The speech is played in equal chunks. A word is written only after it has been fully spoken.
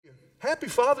Happy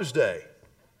Father's Day.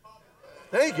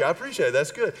 Thank you. I appreciate it.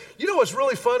 That's good. You know what's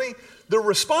really funny? The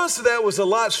response to that was a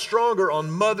lot stronger on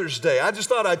Mother's Day. I just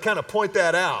thought I'd kind of point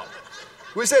that out.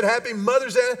 We said Happy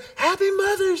Mother's Day. Happy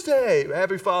Mother's Day.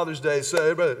 Happy Father's Day. So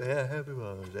everybody, yeah, Happy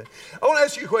Father's Day. I want to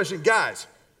ask you a question. Guys,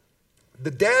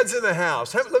 the dads in the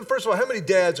house. First of all, how many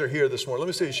dads are here this morning? Let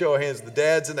me see a show of hands. The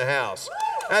dads in the house.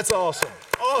 That's awesome.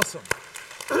 Awesome.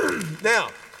 Now,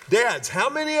 dads, how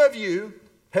many of you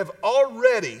have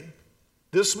already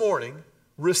this morning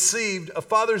received a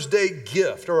Father's Day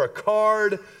gift or a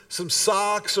card, some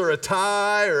socks or a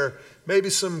tie or maybe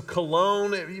some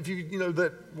cologne? If you know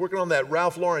that working on that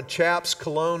Ralph Lauren Chaps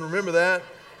cologne, remember that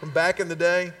from back in the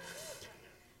day?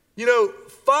 You know,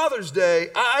 Father's Day,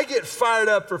 I get fired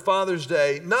up for Father's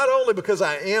Day, not only because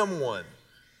I am one,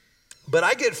 but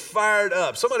I get fired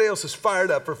up. Somebody else is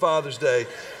fired up for Father's Day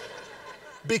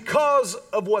because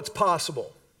of what's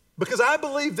possible. Because I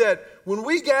believe that when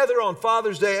we gather on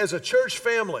Father's Day as a church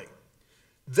family,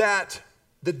 that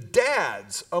the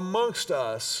dads amongst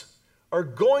us are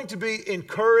going to be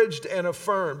encouraged and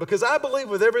affirmed. Because I believe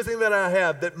with everything that I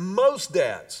have that most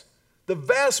dads, the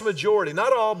vast majority,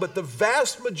 not all, but the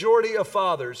vast majority of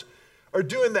fathers are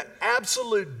doing the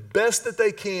absolute best that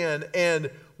they can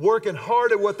and working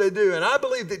hard at what they do. And I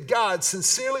believe that God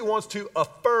sincerely wants to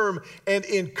affirm and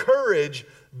encourage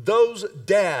those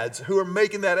dads who are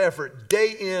making that effort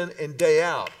day in and day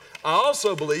out. I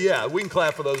also believe, yeah, we can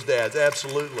clap for those dads,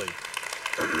 absolutely.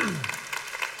 I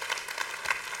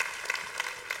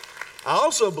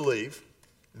also believe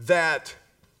that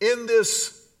in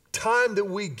this time that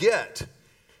we get,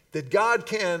 that God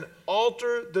can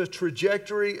alter the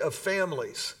trajectory of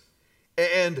families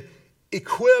and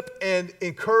equip and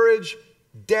encourage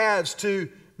dads to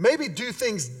maybe do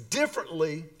things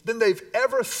differently than they've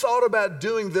ever thought about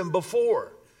doing them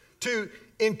before. To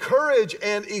encourage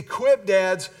and equip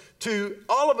dads to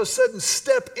all of a sudden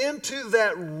step into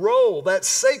that role, that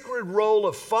sacred role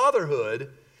of fatherhood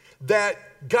that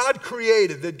God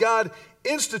created, that God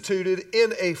instituted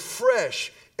in a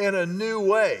fresh and a new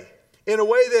way. In a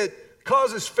way that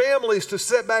causes families to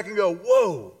sit back and go,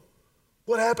 whoa,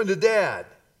 what happened to dad?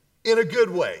 In a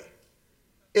good way.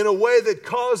 In a way that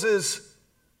causes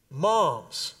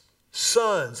moms,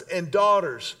 sons, and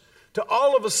daughters to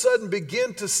all of a sudden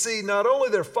begin to see not only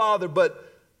their father,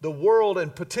 but the world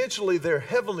and potentially their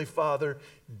heavenly Father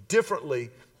differently,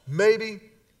 maybe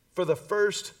for the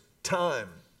first time.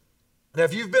 Now,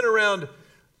 if you've been around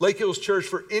Lake Hills Church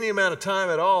for any amount of time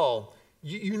at all,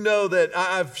 you know that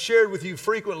I've shared with you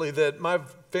frequently that my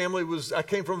family I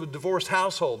came from a divorced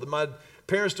household. My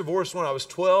parents divorced when I was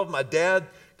 12. My dad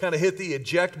kind of hit the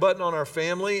eject button on our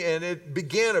family, and it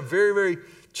began a very, very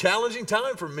challenging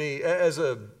time for me as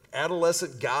an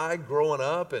adolescent guy growing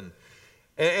up.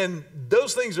 And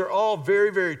those things are all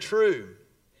very, very true.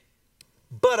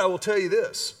 But I will tell you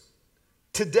this.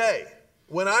 Today,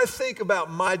 when I think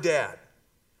about my dad,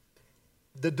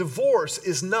 the divorce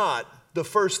is not the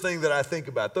first thing that I think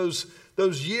about. Those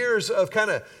years of kind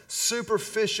of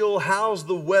superficial, how's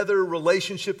the weather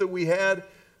relationship that we had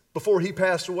before he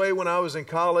passed away when I was in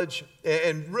college,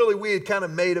 and really we had kind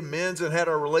of made amends and had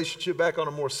our relationship back on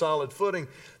a more solid footing.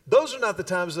 Those are not the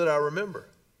times that I remember.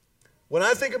 When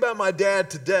I think about my dad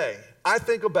today, I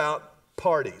think about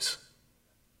parties.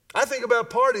 I think about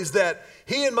parties that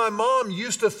he and my mom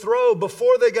used to throw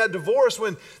before they got divorced,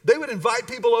 when they would invite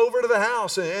people over to the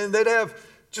house and they'd have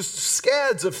just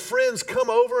scads of friends come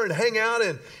over and hang out,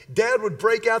 and Dad would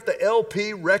break out the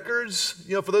LP records.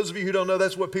 You know, for those of you who don't know,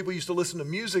 that's what people used to listen to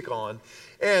music on.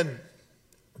 And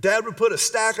Dad would put a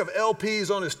stack of LPs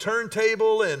on his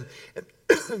turntable, and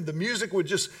the music would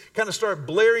just kind of start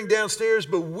blaring downstairs,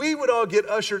 but we would all get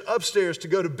ushered upstairs to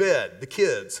go to bed, the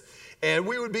kids. And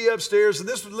we would be upstairs, and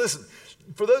listen,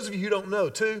 for those of you who don't know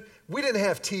too, we didn't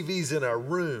have TVs in our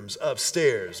rooms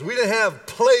upstairs. We didn't have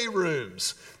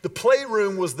playrooms. The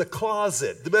playroom was the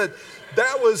closet. But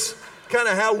that was kind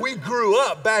of how we grew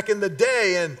up back in the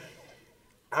day. And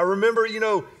I remember,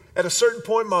 at a certain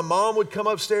point, my mom would come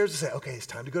upstairs and say, okay, it's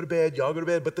time to go to bed. Y'all go to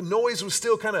bed. But the noise was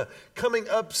still kind of coming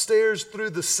upstairs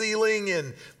through the ceiling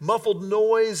and muffled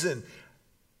noise. And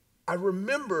I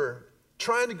remember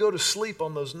trying to go to sleep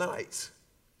on those nights.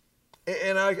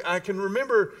 And I can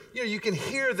remember, you can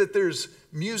hear that there's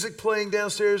music playing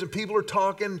downstairs and people are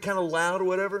talking kind of loud or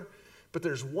whatever. But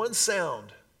there's one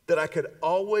sound that I could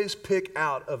always pick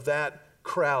out of that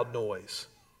crowd noise.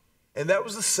 And that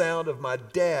was the sound of my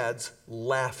dad's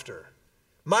laughter.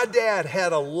 My dad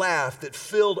had a laugh that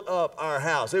filled up our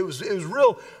house. It was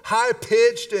real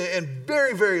high-pitched and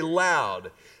very, very loud.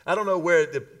 I don't know where,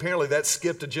 apparently that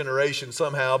skipped a generation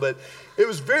somehow, but it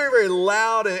was very, very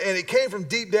loud, and it came from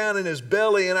deep down in his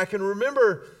belly. And I can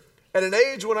remember at an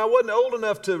age when I wasn't old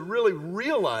enough to really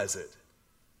realize it,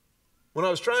 when I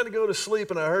was trying to go to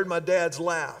sleep and I heard my dad's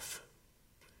laugh,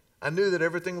 I knew that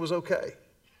everything was okay.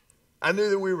 I knew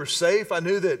that we were safe. I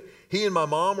knew that he and my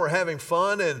mom were having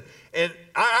fun. And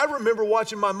I remember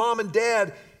watching my mom and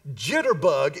dad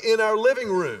jitterbug in our living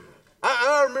room.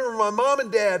 I remember my mom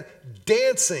and dad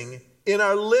dancing in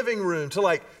our living room to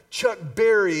like Chuck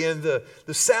Berry and the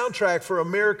soundtrack for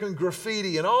American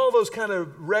Graffiti and all those kind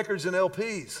of records and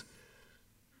LPs.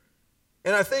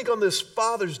 And I think on this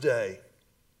Father's Day,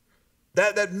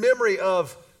 that memory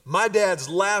of my dad's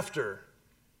laughter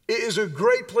is a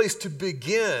great place to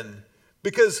begin,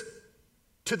 because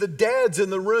to the dads in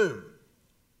the room,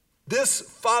 this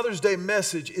Father's Day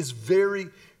message is very,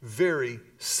 very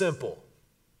simple.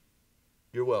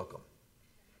 You're welcome.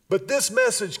 But this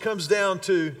message comes down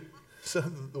to,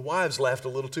 the wives laughed a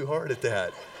little too hard at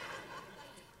that.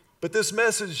 But this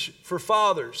message for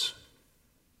fathers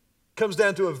comes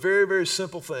down to a very, very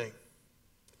simple thing.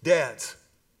 Dads,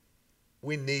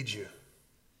 we need you.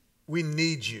 We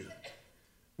need you.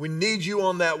 We need you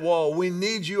on that wall. We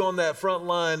need you on that front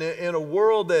line in a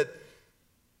world that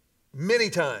many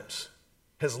times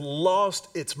has lost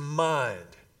its mind.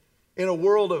 In a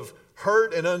world of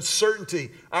hurt and uncertainty,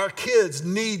 our kids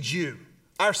need you.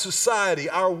 Our society,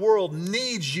 our world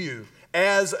needs you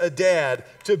as a dad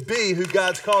to be who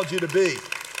God's called you to be.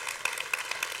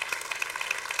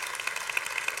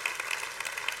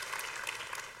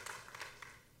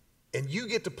 And you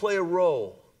get to play a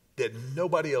role that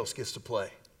nobody else gets to play.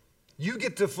 You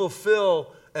get to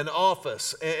fulfill an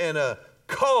office and a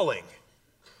calling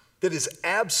that is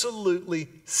absolutely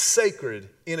sacred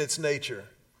in its nature.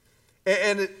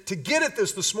 And to get at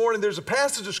this morning, there's a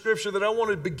passage of Scripture that I want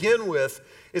to begin with.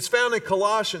 It's found in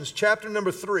Colossians chapter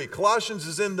number 3. Colossians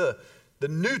is in the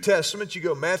New Testament. You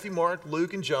go Matthew, Mark,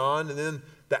 Luke, and John, and then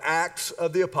the Acts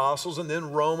of the Apostles, and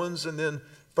then Romans, and then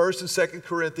 1st and 2nd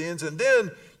Corinthians. And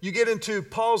then you get into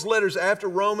Paul's letters after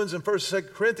Romans and 1st and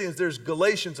 2nd Corinthians. There's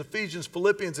Galatians, Ephesians,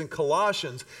 Philippians, and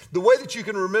Colossians. The way that you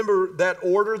can remember that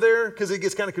order there, because it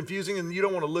gets kind of confusing and you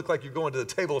don't want to look like you're going to the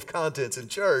table of contents in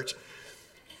church,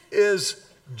 is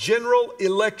General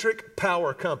Electric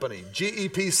Power Company,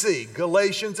 GEPC,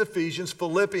 Galatians, Ephesians,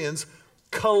 Philippians,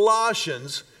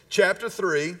 Colossians, chapter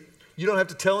 3. You don't have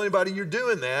to tell anybody you're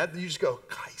doing that. You just go,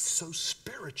 God, he's so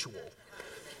spiritual.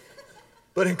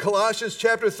 But in Colossians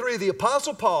chapter 3, the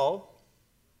Apostle Paul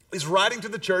is writing to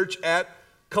the church at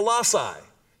Colossae.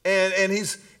 And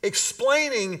he's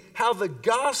explaining how the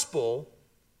gospel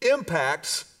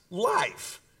impacts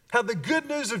life, how the good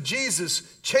news of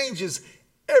Jesus changes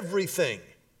everything.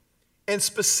 And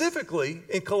specifically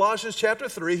in Colossians chapter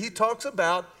 3, he talks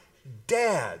about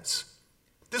dads.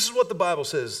 This is what the Bible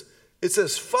says. It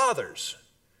says, fathers,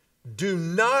 do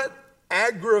not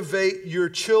aggravate your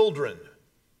children.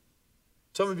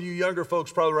 Some of you younger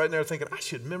folks probably right now are thinking, I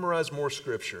should memorize more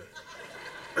scripture.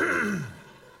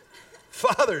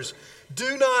 Fathers,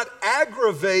 do not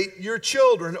aggravate your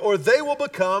children, or they will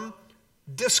become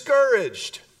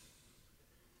discouraged.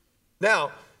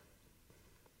 Now,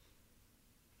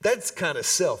 that's kind of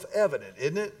self-evident,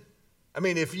 isn't it? I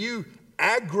mean, if you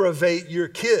aggravate your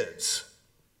kids,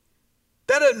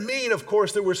 that doesn't mean, of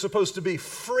course, that we're supposed to be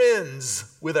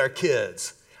friends with our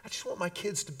kids. I just want my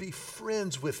kids to be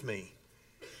friends with me.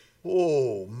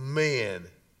 Oh, man.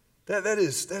 That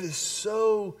is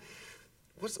so,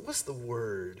 what's the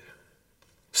word?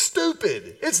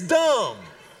 Stupid. It's dumb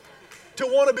to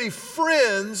want to be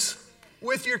friends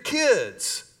with your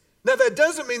kids. Now, that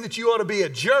doesn't mean that you ought to be a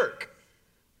jerk.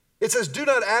 It says, do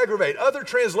not aggravate. Other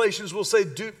translations will say,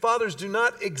 fathers, do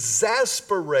not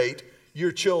exasperate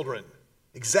your children.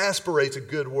 Exasperate's a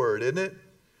good word, isn't it?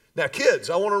 Now,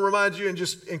 kids, I want to remind you and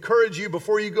just encourage you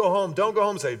before you go home, don't go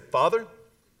home and say, Father,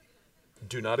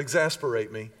 do not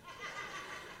exasperate me.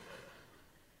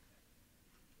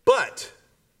 But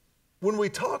when we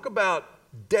talk about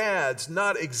dads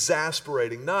not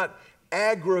exasperating, not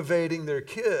aggravating their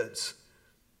kids,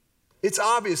 it's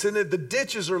obvious, isn't it? The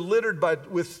ditches are littered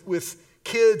with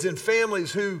kids and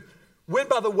families who went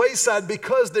by the wayside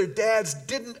because their dads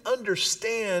didn't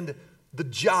understand the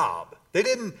job. They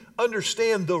didn't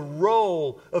understand the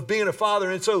role of being a father.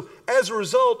 And so as a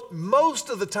result, most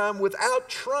of the time, without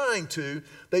trying to,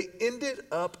 they ended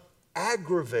up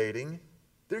aggravating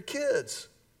their kids.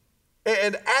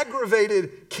 And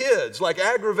aggravated kids, like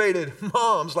aggravated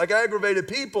moms, like aggravated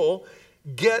people,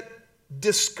 get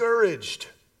discouraged.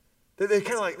 They're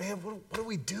kind of like, man, what are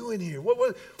we doing here?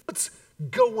 What's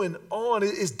going on?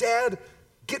 Is dad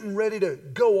getting ready to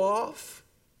go off?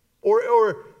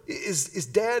 Or is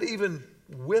Dad even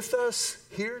with us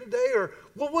here today? Or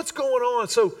what's going on?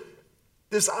 So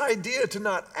this idea to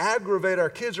not aggravate our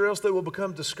kids or else they will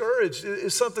become discouraged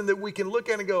is something that we can look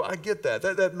at and go, I get that.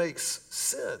 That makes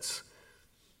sense.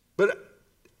 But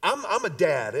I'm a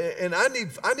dad, and I need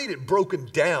it broken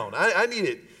down. I need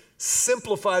it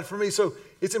simplified for me. So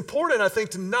it's important, I think,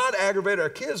 to not aggravate our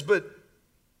kids, but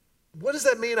what does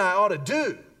that mean I ought to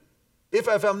do? If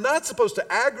I'm not supposed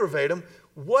to aggravate them,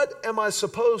 what am I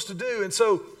supposed to do? And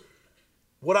so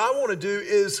what I want to do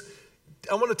is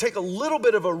I want to take a little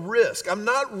bit of a risk. I'm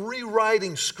not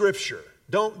rewriting Scripture.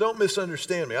 Don't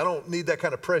misunderstand me. I don't need that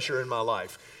kind of pressure in my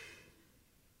life.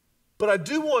 But I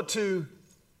do want to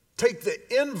take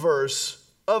the inverse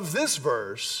of this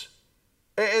verse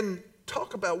and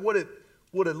talk about what it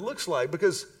looks like,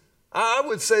 because I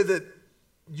would say that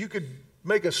you could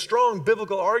make a strong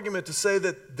biblical argument to say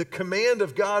that the command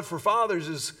of God for fathers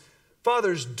is,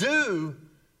 fathers, do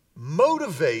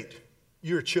motivate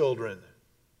your children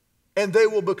and they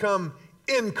will become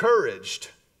encouraged.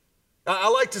 I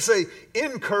like to say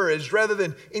encouraged rather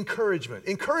than encouragement.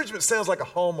 Encouragement sounds like a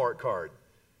Hallmark card.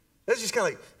 That's just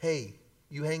kind of like, hey,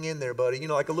 you hang in there, buddy. You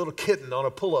know, like a little kitten on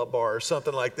a pull-up bar or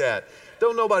something like that.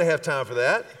 Don't nobody have time for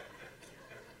that.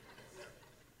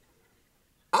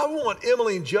 I want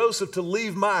Emily and Joseph to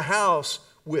leave my house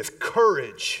with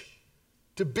courage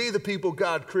to be the people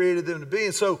God created them to be.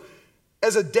 And so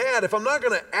as a dad, if I'm not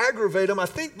going to aggravate them, I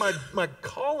think my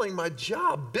calling, my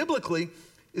job biblically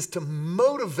is to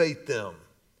motivate them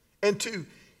and to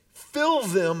fill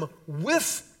them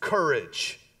with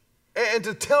courage and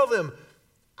to tell them,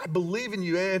 I believe in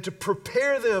you, and to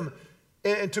prepare them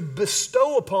and to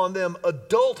bestow upon them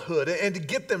adulthood and to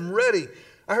get them ready.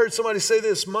 I heard somebody say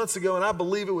this months ago, and I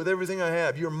believe it with everything I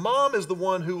have. Your mom is the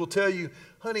one who will tell you,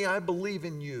 honey, I believe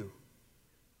in you.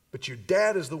 But your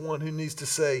dad is the one who needs to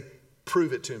say,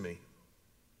 prove it to me.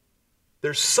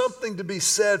 There's something to be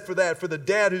said for that, for the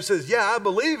dad who says, yeah, I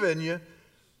believe in you,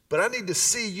 but I need to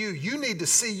see you. You need to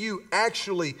see you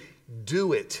actually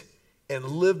do it and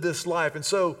live this life. And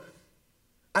so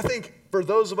I think for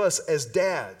those of us as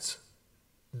dads,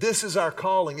 this is our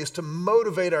calling, is to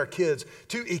motivate our kids,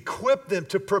 to equip them,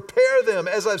 to prepare them,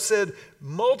 as I've said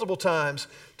multiple times,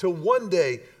 to one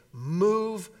day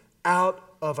move out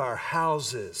of our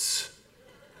houses.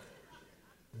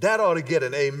 That ought to get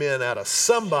an amen out of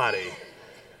somebody.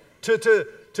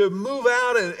 To move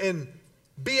out and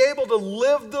be able to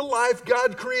live the life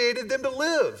God created them to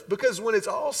live. Because when it's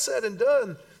all said and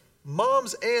done,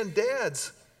 moms and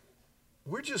dads,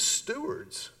 we're just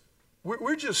stewards.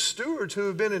 We're just stewards who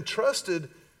have been entrusted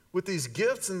with these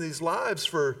gifts and these lives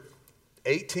for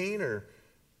 18 or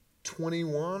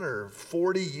 21 or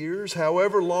 40 years,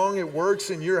 however long it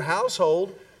works in your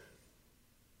household.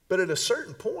 But at a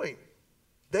certain point,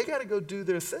 they got to go do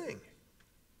their thing.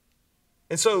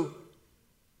 And so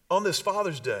on this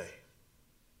Father's Day,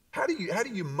 how do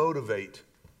you motivate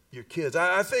your kids?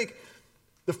 I think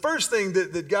the first thing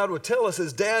that God would tell us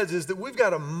as dads is that we've got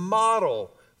to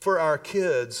model for our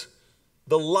kids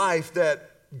the life that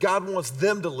God wants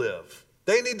them to live.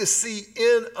 They need to see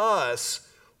in us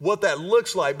what that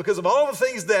looks like, because of all the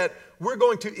things that we're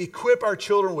going to equip our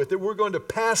children with, that we're going to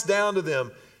pass down to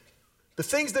them, the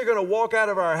things they're going to walk out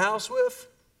of our house with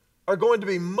are going to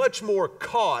be much more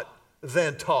caught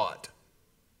than taught.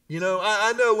 You know,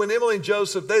 I know when Emily and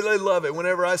Joseph, they love it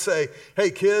whenever I say,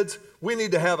 hey kids, we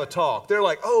need to have a talk. They're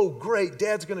like, oh great,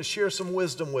 Dad's going to share some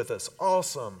wisdom with us.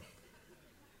 Awesome.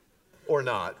 Or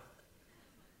not.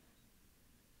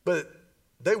 But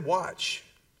they watch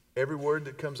every word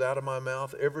that comes out of my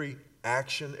mouth, every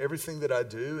action, everything that I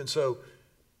do. And so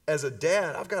as a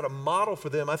dad, I've got a model for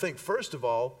them, I think, first of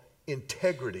all,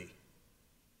 integrity.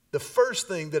 The first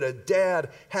thing that a dad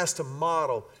has to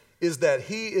model is that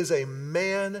he is a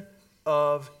man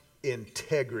of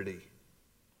integrity.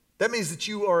 That means that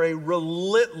you are a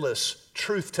relentless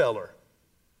truth teller,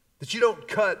 that you don't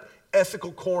cut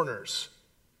ethical corners,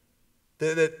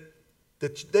 that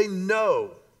they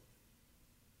know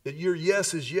that your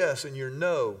yes is yes and your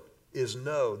no is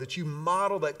no, that you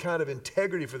model that kind of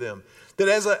integrity for them, that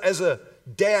as a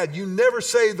dad, you never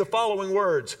say the following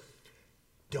words,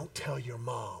 don't tell your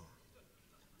mom.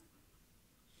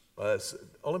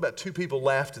 Only about 2 people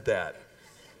laughed at that.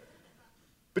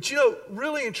 But you know,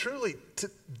 really and truly,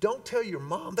 don't tell your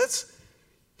mom.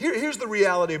 Here's the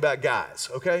reality about guys,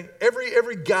 okay?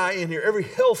 Every guy in here, every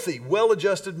healthy,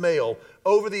 well-adjusted male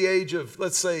over the age of,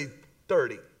 let's say,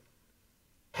 30,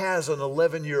 has an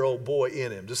 11-year-old boy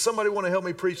in him. Does somebody want to help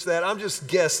me preach that? I'm just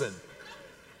guessing.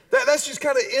 That's just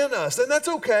kind of in us, and that's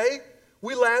okay.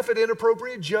 We laugh at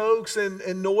inappropriate jokes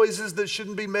and noises that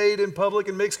shouldn't be made in public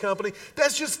and mixed company.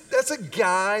 That's a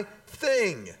guy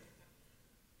thing.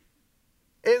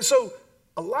 And so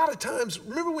a lot of times,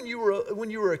 remember when you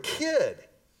were a kid,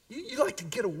 you like to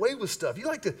get away with stuff. You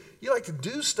like to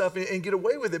do stuff and get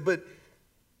away with it. But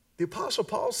the Apostle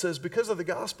Paul says, because of the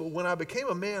gospel, when I became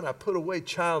a man, I put away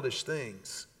childish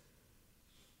things.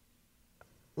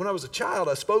 When I was a child,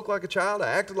 I spoke like a child, I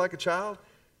acted like a child.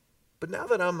 But now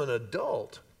that I'm an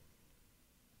adult,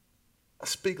 I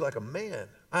speak like a man.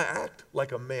 I act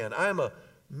like a man. I am a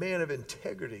man of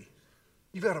integrity.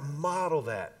 You've got to model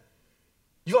that.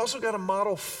 You also got to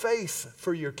model faith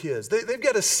for your kids. They've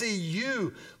got to see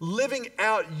you living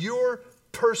out your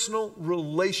personal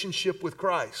relationship with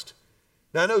Christ.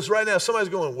 Now, I know right now somebody's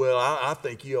going, well, I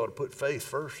think you ought to put faith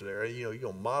first there. You know, you're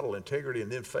going to model integrity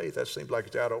and then faith. That seems like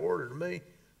it's out of order to me.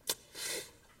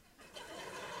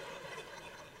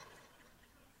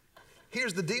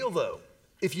 Here's the deal, though.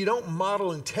 If you don't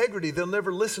model integrity, they'll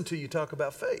never listen to you talk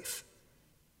about faith.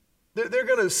 They're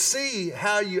going to see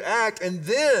how you act, and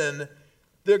then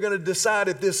they're going to decide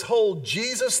if this whole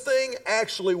Jesus thing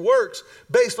actually works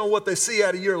based on what they see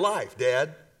out of your life,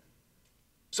 Dad.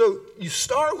 So you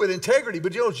start with integrity,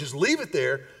 but you don't just leave it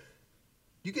there.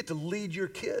 You get to lead your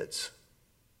kids.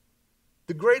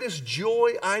 The greatest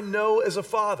joy I know as a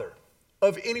father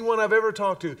of anyone I've ever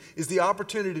talked to is the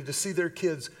opportunity to see their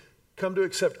kids come to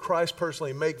accept Christ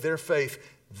personally and make their faith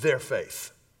their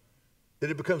faith. That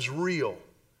it becomes real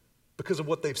because of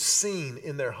what they've seen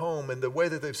in their home and the way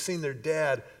that they've seen their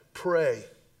dad pray,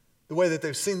 the way that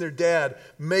they've seen their dad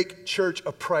make church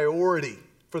a priority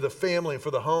for the family and for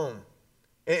the home.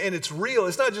 And it's real.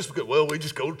 It's not just because, well, we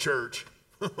just go to church.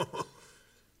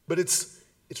 But it's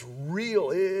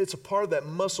real. It's a part of that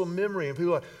muscle memory. And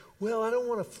people are like, well, I don't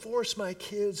want to force my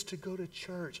kids to go to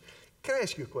church. Can I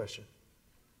ask you a question?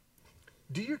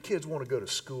 Do your kids want to go to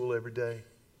school every day?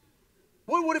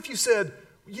 What if you said,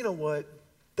 you know what,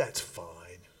 that's fine.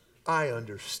 I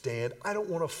understand. I don't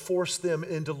want to force them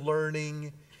into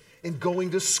learning and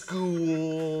going to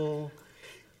school.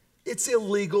 It's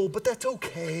illegal, but that's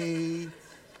okay.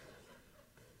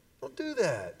 Don't do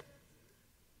that.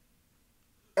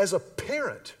 As a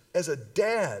parent, as a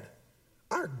dad,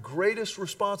 our greatest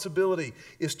responsibility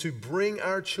is to bring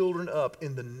our children up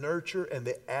in the nurture and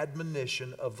the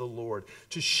admonition of the Lord,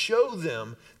 to show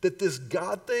them that this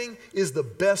God thing is the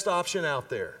best option out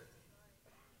there.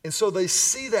 And so they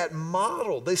see that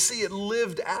model, they see it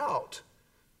lived out.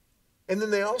 And then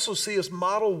they also see us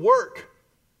model work,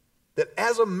 that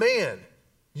as a man,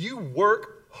 you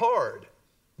work hard.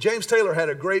 James Taylor had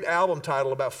a great album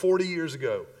title about 40 years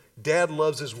ago, Dad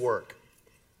Loves His Work.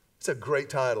 It's a great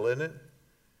title, isn't it?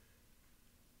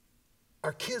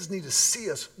 Our kids need to see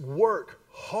us work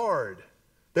hard.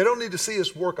 They don't need to see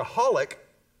us workaholic,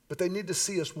 but they need to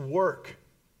see us work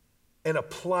and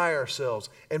apply ourselves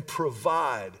and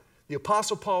provide. The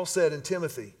Apostle Paul said in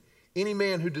Timothy, any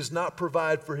man who does not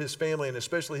provide for his family, and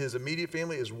especially his immediate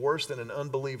family, is worse than an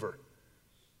unbeliever.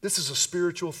 This is a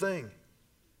spiritual thing.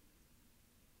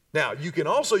 Now, you can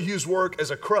also use work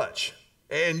as a crutch,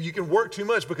 and you can work too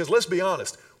much because, let's be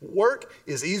honest, work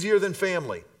is easier than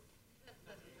family.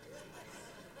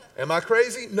 Am I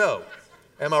crazy? No.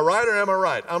 Am I right or am I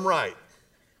right? I'm right.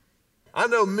 I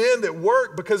know men that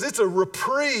work because it's a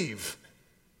reprieve.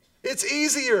 It's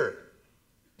easier.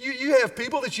 You have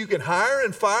people that you can hire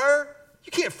and fire.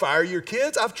 You can't fire your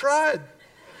kids. I've tried.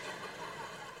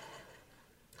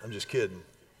 I'm just kidding.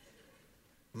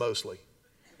 Mostly.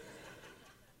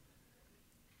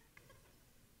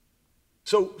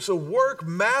 So work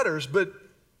matters, but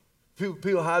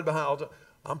people hide behind all the time.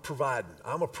 I'm providing.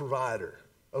 I'm a provider.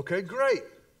 Okay, great.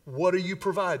 What are you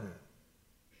providing?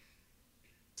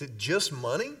 Is it just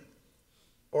money?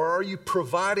 Or are you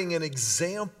providing an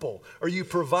example? Are you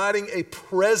providing a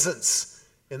presence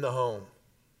in the home?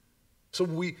 So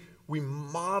we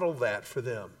model that for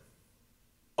them.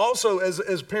 Also, as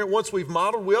a parent, once we've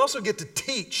modeled, we also get to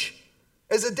teach.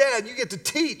 As a dad, you get to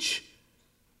teach.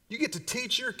 You get to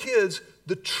teach your kids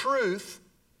the truth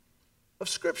of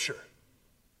Scripture.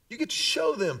 You get to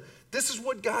show them this is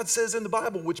what God says in the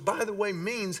Bible, which, by the way,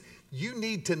 means you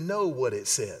need to know what it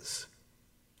says.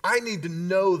 I need to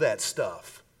know that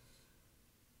stuff.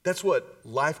 That's what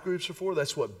life groups are for.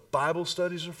 That's what Bible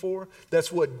studies are for.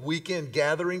 That's what weekend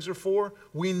gatherings are for.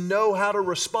 We know how to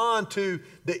respond to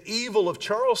the evil of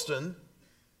Charleston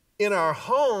in our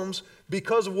homes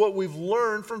because of what we've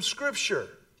learned from Scripture.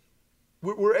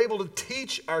 We're able to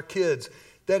teach our kids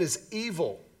that is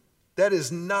evil. That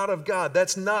is not of God.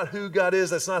 That's not who God is.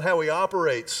 That's not how He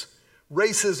operates.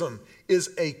 Racism is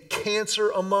a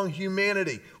cancer among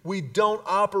humanity. We don't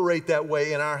operate that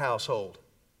way in our household.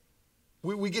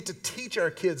 We get to teach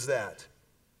our kids that.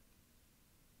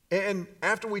 And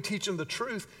after we teach them the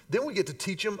truth, then we get to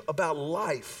teach them about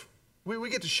life. We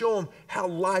get to show them how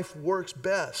life works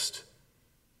best.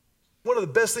 One of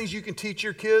the best things you can teach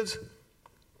your kids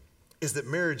is that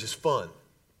marriage is fun.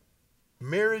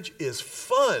 Marriage is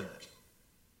fun.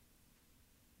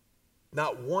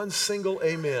 Not one single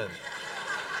amen.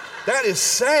 That is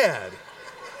sad.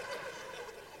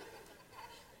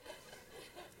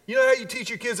 You know how you teach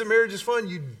your kids that marriage is fun?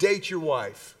 You date your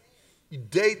wife. You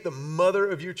date the mother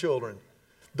of your children.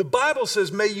 The Bible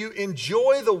says, may you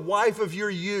enjoy the wife of your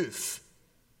youth.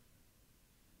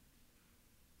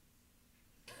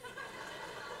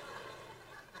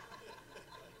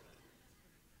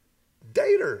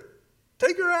 Date her.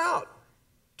 Take her out.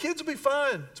 Kids will be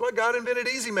fine. That's why God invented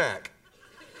Easy Mac.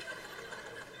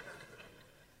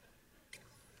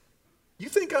 You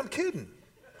think I'm kidding?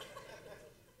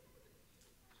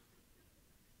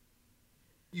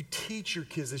 You teach your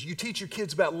kids this. You teach your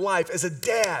kids about life. As a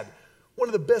dad, one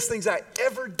of the best things I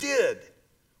ever did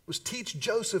was teach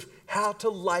Joseph how to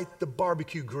light the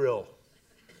barbecue grill.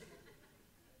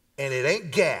 And it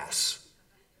ain't gas.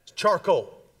 It's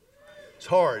charcoal. It's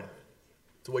hard.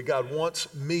 It's the way God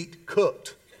wants meat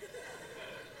cooked.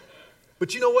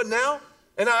 But you know what now?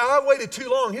 And I waited too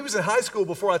long. He was in high school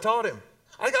before I taught him.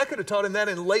 I could have taught him that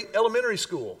in late elementary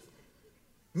school,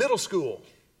 middle school.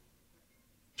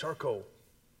 Charcoal,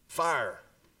 fire.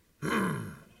 Now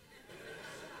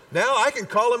I can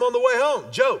call him on the way home.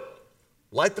 Joe,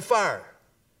 light the fire.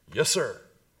 Yes, sir.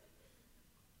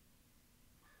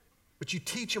 But you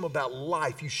teach him about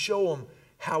life. You show him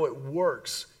how it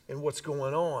works and what's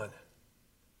going on.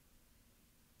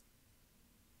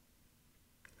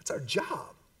 That's our job.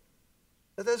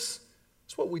 That's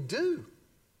what we do.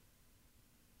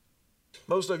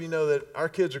 Most of you know that our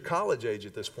kids are college age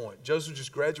at this point. Joseph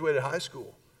just graduated high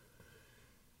school.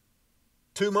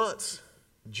 2 months.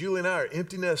 Julie and I are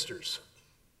empty nesters.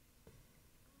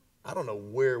 I don't know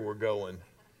where we're going.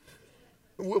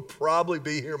 We'll probably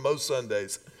be here most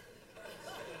Sundays.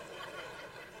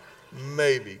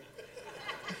 Maybe.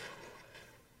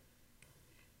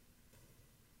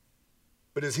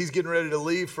 But as he's getting ready to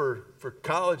leave for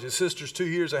college, his sister's 2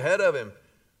 years ahead of him.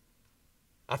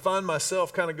 I find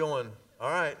myself kind of going, all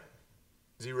right,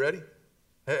 is he ready?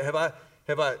 Have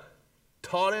I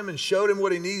taught him and showed him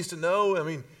what he needs to know? I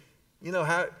mean, you know,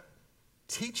 how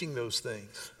teaching those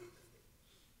things.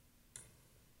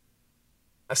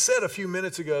 I said a few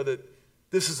minutes ago that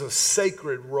this is a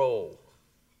sacred role,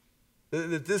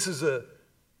 that this is a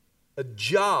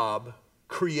job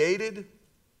created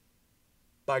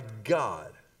by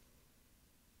God.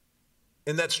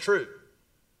 And that's true.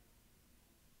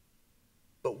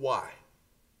 But why?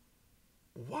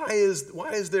 Why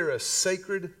is there a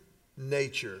sacred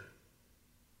nature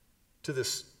to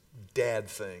this dad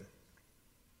thing?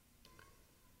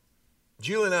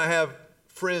 Julie and I have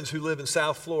friends who live in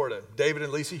South Florida, David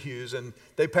and Lisa Hughes, and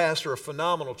they pastor a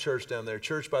phenomenal church down there,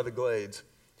 Church by the Glades.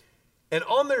 And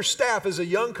on their staff is a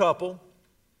young couple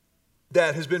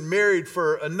that has been married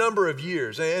for a number of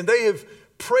years. And they have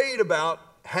prayed about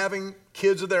having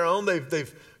kids of their own.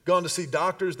 They've gone to see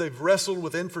doctors. They've wrestled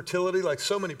with infertility like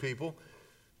so many people.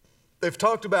 They've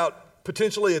talked about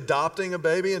potentially adopting a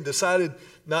baby and decided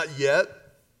not yet.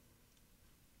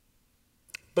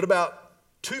 But about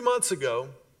 2 months ago,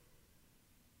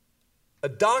 a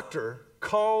doctor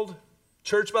called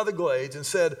Church by the Glades and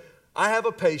said, I have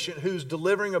a patient who's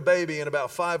delivering a baby in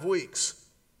about 5 weeks.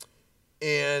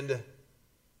 And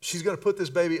she's going to put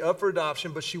this baby up for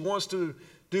adoption, but she wants to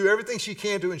do everything she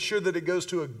can to ensure that it goes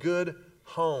to a good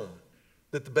home,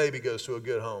 that the baby goes to a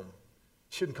good home.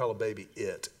 Shouldn't call a baby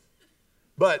it.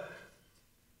 But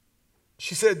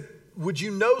she said, would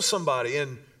you know somebody?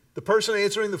 And the person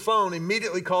answering the phone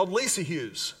immediately called Lisa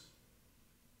Hughes.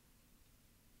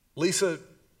 Lisa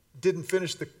didn't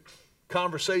finish the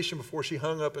conversation before she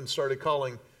hung up and started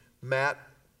calling Matt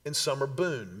and Summer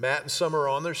Boone. Matt and Summer are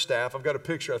on their staff. I've got a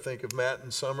picture, I think, of Matt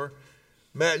and Summer.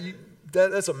 Matt,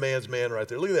 that's a man's man right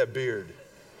there. Look at that beard.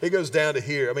 It goes down to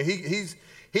here. I mean, he's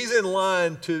in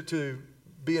line to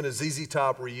be in a ZZ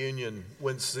Top reunion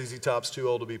when ZZ Top's too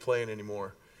old to be playing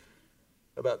anymore.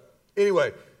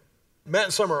 Anyway, Matt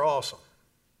and Summer are awesome.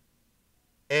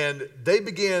 And they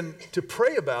began to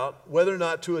pray about whether or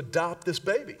not to adopt this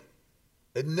baby.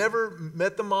 They'd never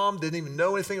met the mom, didn't even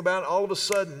know anything about it. All of a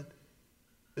sudden,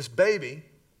 this baby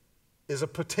is a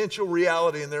potential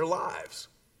reality in their lives.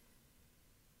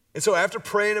 And so after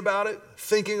praying about it,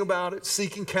 thinking about it,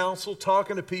 seeking counsel,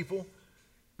 talking to people,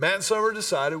 Matt and Summer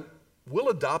decided we'll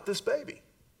adopt this baby.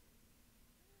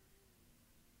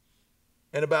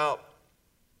 And about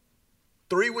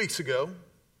 3 weeks ago,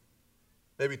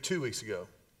 maybe 2 weeks ago,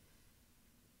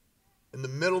 in the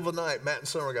middle of the night, Matt and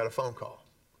Summer got a phone call.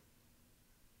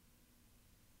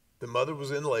 The mother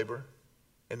was in labor,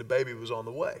 and the baby was on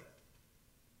the way.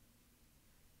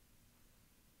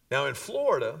 Now in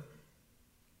Florida,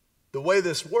 the way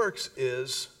this works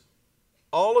is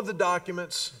all of the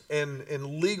documents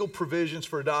and legal provisions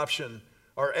for adoption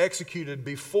are executed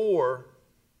before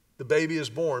the baby is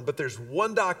born, but there's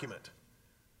one document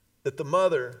that the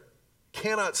mother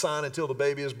cannot sign until the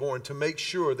baby is born to make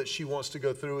sure that she wants to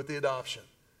go through with the adoption.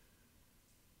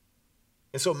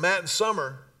 And so Matt and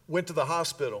Summer went to the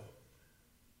hospital,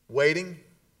 waiting,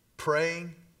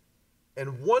 praying,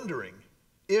 and wondering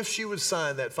if she would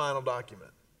sign that final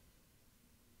document.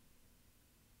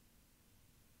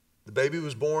 The baby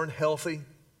was born healthy,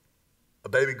 a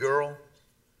baby girl,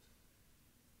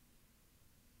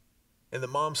 and the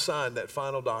mom signed that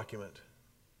final document.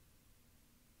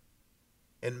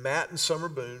 And Matt and Summer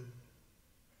Boone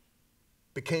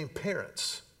became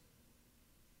parents,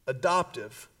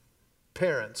 adoptive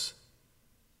parents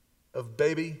of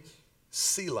baby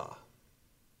Selah.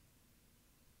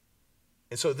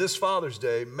 And so this Father's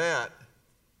Day, Matt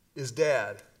is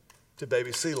dad to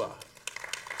baby Selah.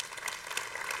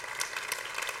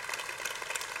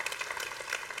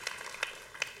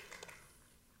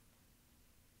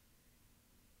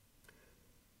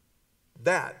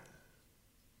 That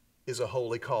is a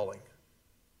holy calling.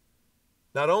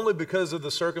 Not only because of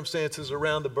the circumstances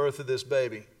around the birth of this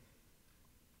baby,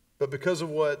 but because of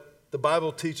what the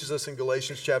Bible teaches us in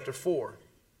Galatians chapter 4.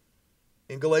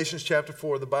 In Galatians chapter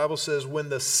 4, the Bible says, when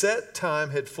the set time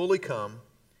had fully come,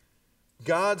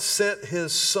 God sent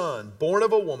his Son, born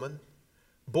of a woman,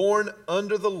 born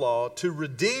under the law, to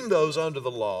redeem those under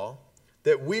the law,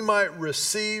 that we might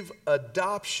receive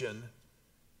adoption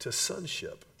to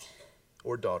sonship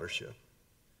or daughtership.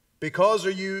 Because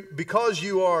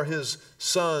you are his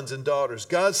sons and daughters,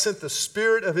 God sent the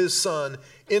Spirit of his Son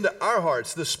into our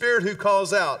hearts, the Spirit who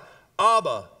calls out,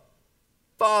 Abba,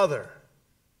 Father.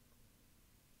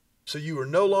 So you are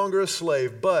no longer a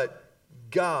slave, but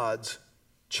God's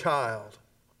child.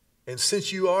 And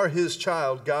since you are his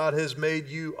child, God has made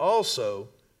you also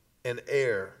an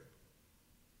heir.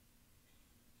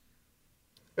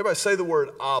 Everybody say the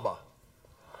word Abba.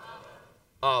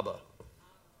 Abba.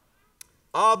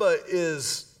 Abba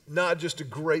is not just a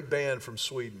great band from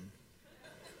Sweden.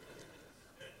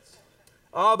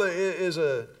 Abba is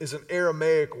an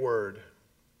Aramaic word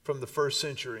from the first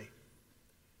century.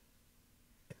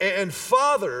 And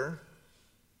father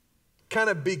kind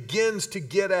of begins to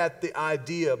get at the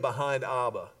idea behind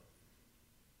Abba.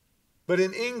 But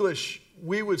in English,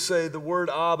 we would say the word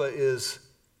Abba is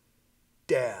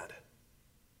dad.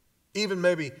 Even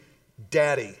maybe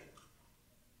daddy.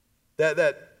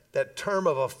 That term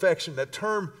of affection, that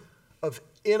term of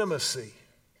intimacy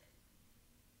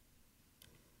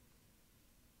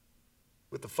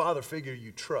with the father figure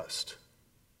you trust,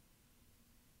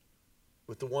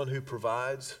 with the one who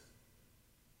provides,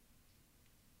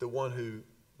 the one who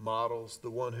models, the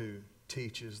one who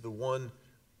teaches, the one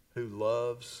who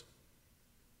loves,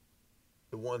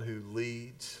 the one who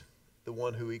leads, the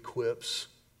one who equips,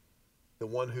 the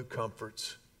one who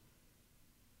comforts.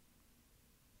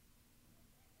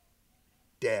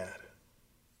 Dad.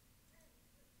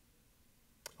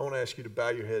 I want to ask you to bow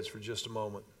your heads for just a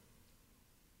moment.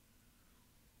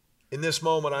 In this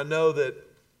moment, I know that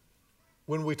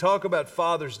when we talk about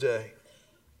Father's Day,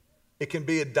 it can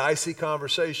be a dicey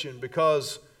conversation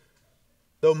because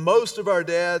though most of our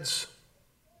dads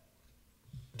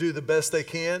do the best they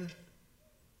can,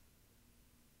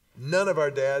 none of our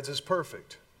dads is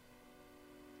perfect.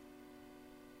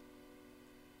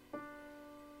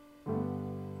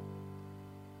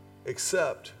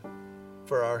 Except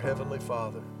for our Heavenly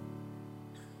Father,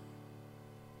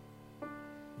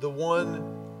 the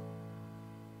one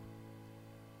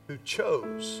who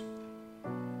chose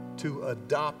to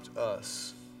adopt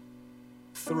us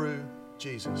through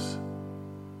Jesus.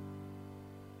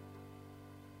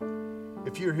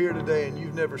 If you're here today and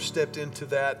you've never stepped into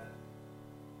that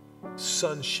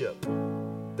sonship,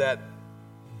 that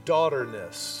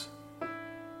daughterness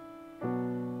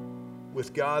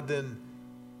with God, then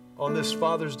on this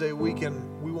Father's Day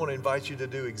weekend, we want to invite you to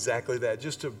do exactly that.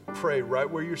 Just to pray right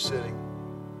where you're sitting.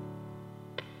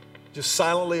 Just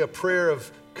silently a prayer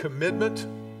of commitment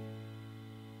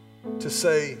to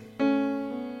say,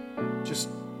 just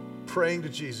praying to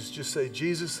Jesus, just say,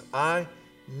 Jesus, I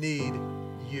need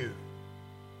you.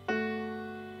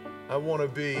 I want to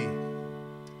be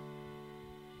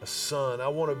a son. I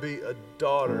want to be a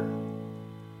daughter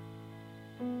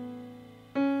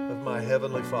of my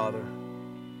Heavenly Father.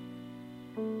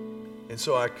 And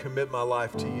so I commit my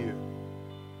life to you.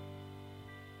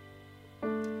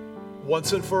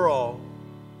 Once and for all,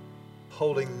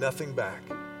 holding nothing back.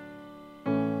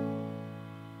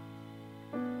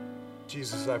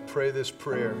 Jesus, I pray this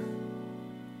prayer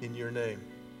in your name.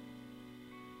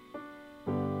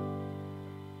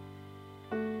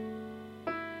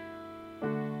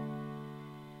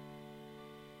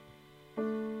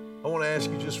 I want to ask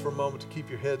you just for a moment to keep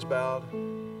your heads bowed,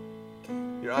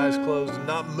 your eyes closed, and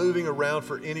not moving around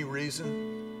for any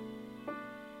reason,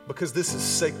 because this is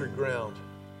sacred ground.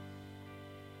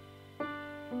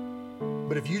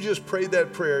 But if you just prayed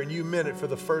that prayer and you meant it for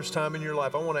the first time in your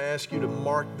life, I want to ask you to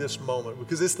mark this moment,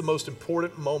 because it's the most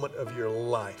important moment of your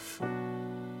life.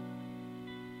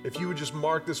 If you would just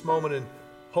mark this moment and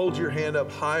hold your hand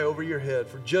up high over your head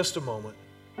for just a moment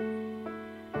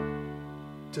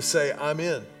to say, I'm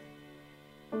in.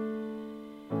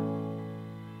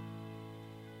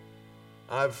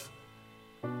 I've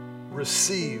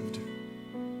received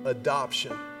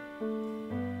adoption.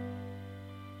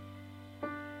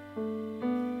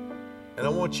 And I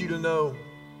want you to know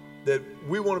that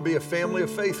we want to be a family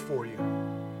of faith for you.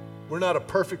 We're not a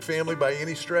perfect family by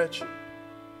any stretch,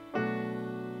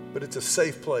 but it's a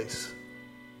safe place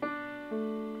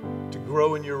to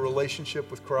grow in your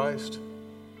relationship with Christ,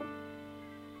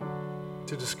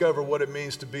 to discover what it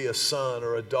means to be a son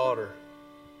or a daughter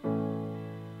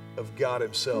of God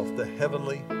Himself, the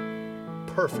heavenly,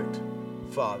 perfect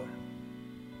Father.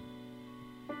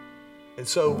 And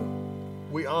so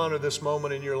we honor this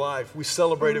moment in your life. We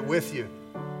celebrate it with you.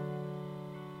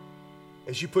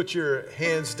 As you put your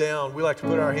hands down, we like to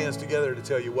put our hands together to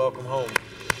tell you, welcome home.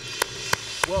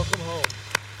 Welcome home.